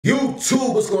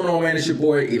YouTube, what's going on, man? It's your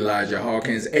boy Elijah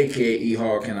Hawkins, aka E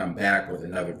Hawk, and I'm back with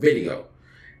another video.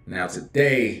 Now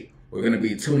today, we're going to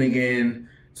be tuning in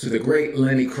to the great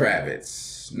Lenny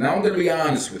Kravitz. Now I'm going to be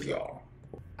honest with y'all.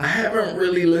 I haven't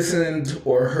really listened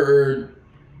or heard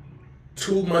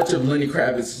too much of Lenny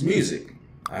Kravitz's music.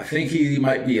 I think he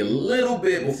might be a little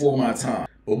bit before my time.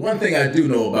 But one thing I do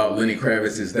know about Lenny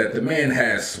Kravitz is that the man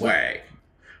has swag.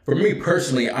 For me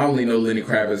personally, I only know Lenny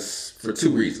Kravitz for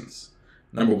two reasons.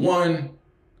 Number one,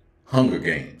 Hunger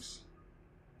Games.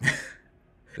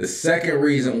 The second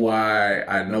reason why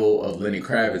I know of Lenny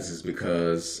Kravitz is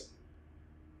because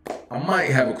I might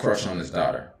have a crush on his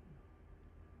daughter,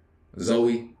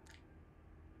 Zoe.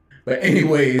 But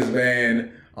anyways,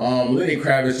 man, Lenny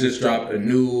Kravitz just dropped a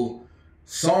new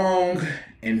song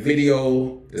and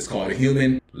video. It's called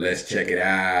Human. Let's check it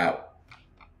out.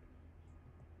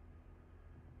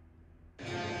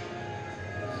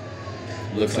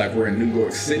 Looks like we're in New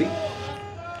York City.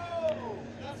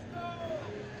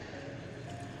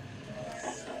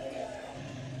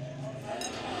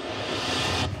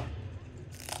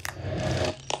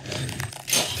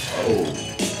 Oh.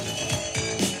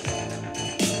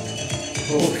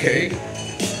 Okay.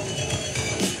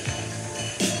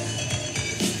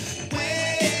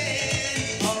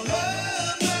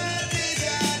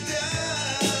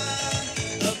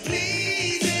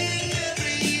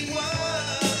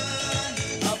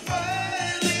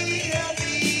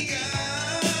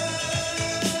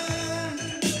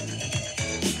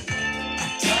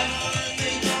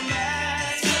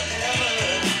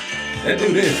 That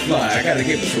dude is fly. I gotta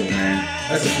give it to him, man.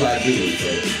 That's a fly dude,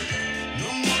 bro.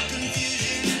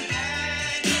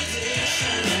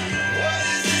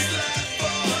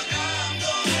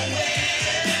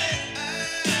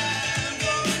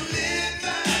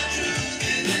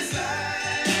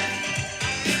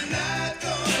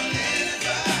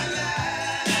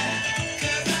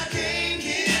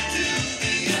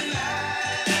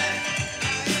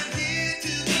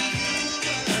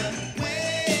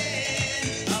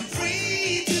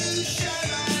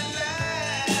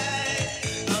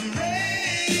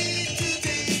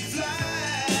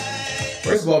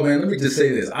 First of all, man, let me just say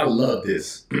this. I love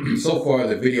this. So far,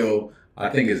 the video, I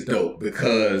think, is dope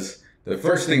because the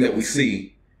first thing that we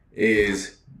see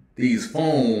is these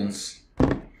phones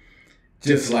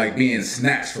just like being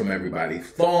snatched from everybody.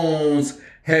 Phones,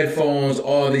 headphones,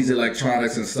 all these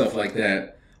electronics and stuff like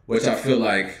that, which I feel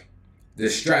like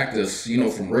distract us,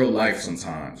 from real life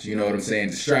sometimes. You know what I'm saying?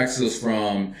 Distracts us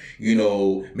from,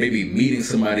 maybe meeting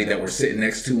somebody that we're sitting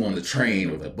next to on the train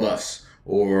or the bus,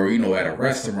 or, at a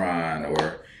restaurant,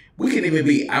 or we can even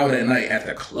be out at night at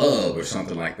the club or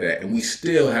something like that, and we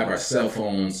still have our cell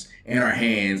phones in our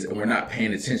hands and we're not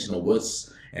paying attention to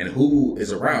what's and who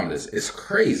is around us. It's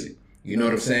crazy. You know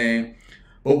what I'm saying?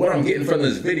 But what I'm getting from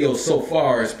this video so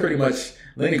far is pretty much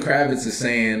Lenny Kravitz is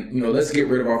saying, let's get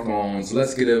rid of our phones.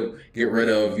 Let's get rid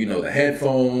of, the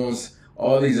headphones,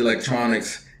 all these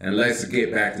electronics, and let's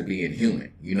get back to being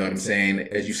human. You know what I'm saying?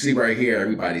 As you see right here,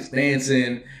 everybody's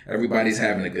dancing, everybody's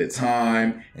having a good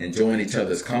time, enjoying each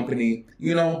other's company,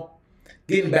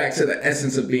 getting back to the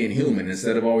essence of being human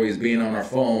instead of always being on our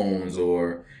phones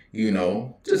or,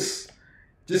 just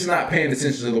not paying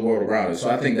attention to the world around us. So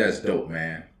I think that's dope,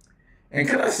 man. And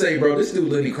can I say, bro, this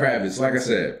dude Lenny Kravitz, like I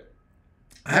said,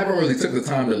 I haven't really took the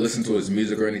time to listen to his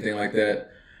music or anything like that,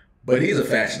 but he's a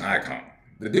fashion icon.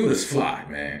 The dude is fly,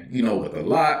 man. With the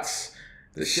locks,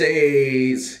 the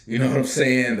shades, you know what I'm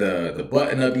saying? The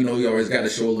button up, you always got to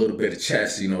show a little bit of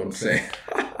chest, you know what I'm saying?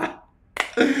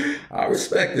 I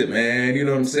respect it, man. You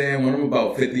know what I'm saying? When I'm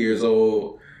about 50 years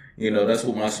old, that's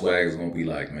what my swag is going to be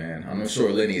like, man. I'm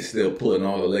sure Lenny is still pulling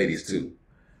all the ladies, too.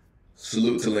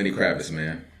 Salute to Lenny Kravitz,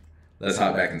 man. Let's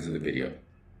hop back into the video.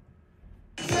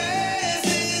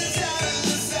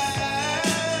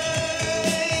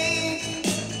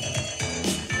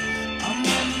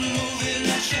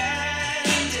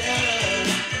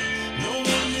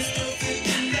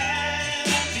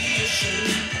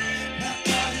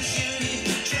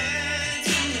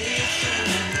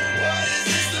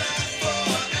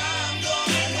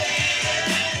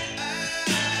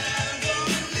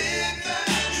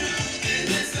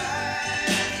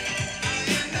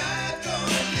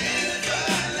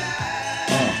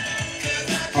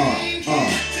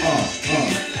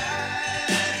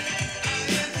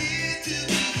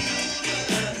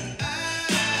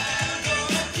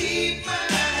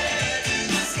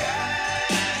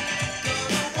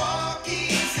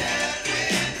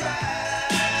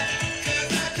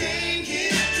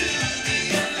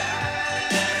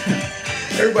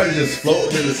 Everybody just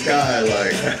floating in the sky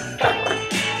like,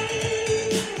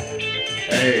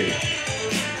 hey.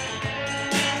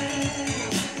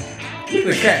 Look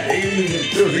at the cat.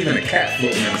 There was even a cat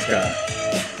floating in the sky.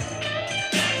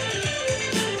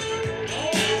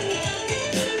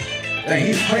 Dang,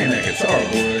 he's playing that guitar,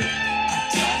 boy.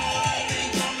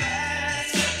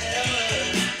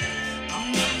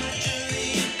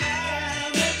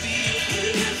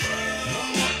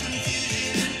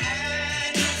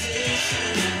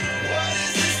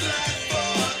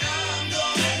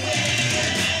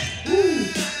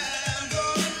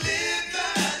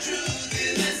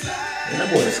 That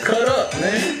boy is cut up,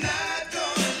 man.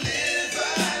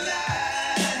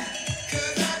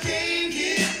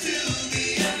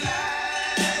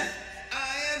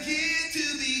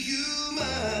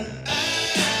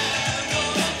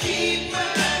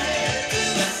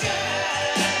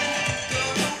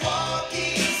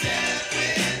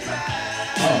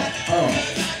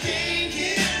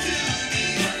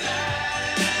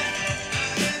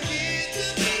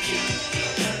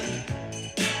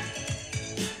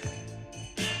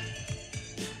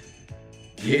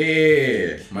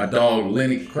 Yeah, my dog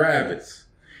Lenny Kravitz.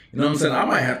 You know what I'm saying? I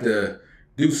might have to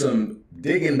do some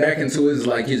digging back into his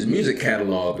music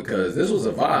catalog, because this was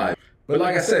a vibe. But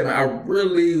like I said, man, I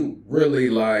really, really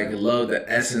love the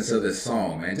essence of this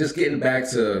song, man. Just getting back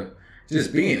to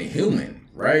just being human,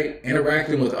 right?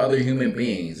 Interacting with other human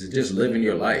beings and just living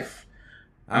your life.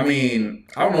 I mean,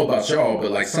 I don't know about y'all,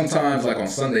 but sometimes on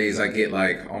Sundays I get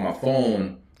on my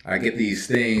phone, I get these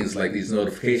things, these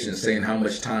notifications saying how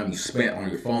much time you spent on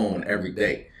your phone every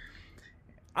day.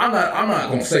 I'm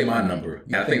not gonna say my number.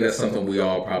 I think that's something we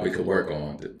all probably could work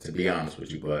on, to be honest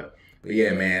with you. But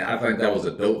yeah, man, I think that was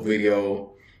a dope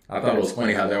video. I thought it was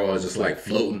funny how they were all just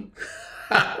floating.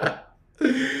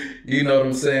 You know what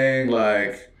I'm saying?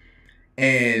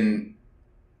 And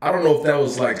I don't know if that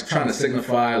was trying to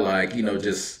signify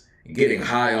just getting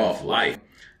high off life,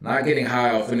 not getting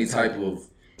high off any type of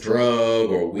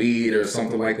drug or weed or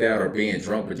something like that, or being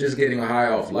drunk, but just getting high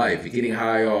off life. You're getting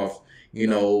high off,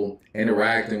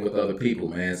 interacting with other people,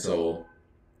 man. So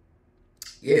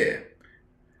yeah,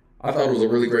 I thought it was a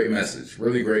really great message.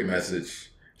 Really great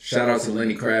message. Shout out to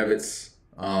Lenny Kravitz.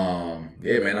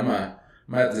 Yeah, man, I'm gonna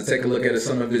have to take a look at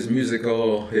some of his music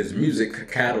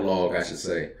catalog, I should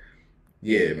say.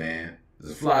 Yeah, man, he's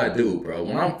a fly dude, bro.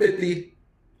 When I'm 50,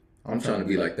 I'm trying to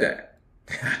be like that.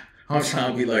 I'm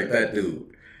trying to be like that dude.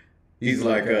 He's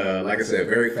like I said,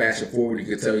 very fashion forward. You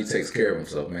can tell he takes care of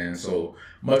himself, man. So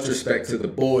much respect to the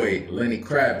boy, Lenny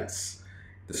Kravitz.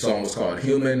 The song was called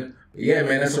Human. But yeah,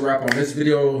 man, that's a wrap on this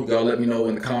video. Y'all let me know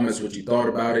in the comments what you thought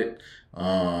about it.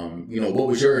 What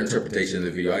was your interpretation of the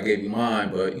video? I gave you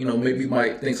mine, but maybe you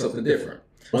might think something different.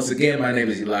 Once again, my name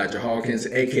is Elijah Hawkins,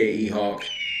 aka Hawk,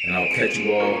 and I'll catch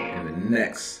you all in the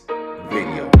next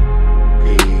video.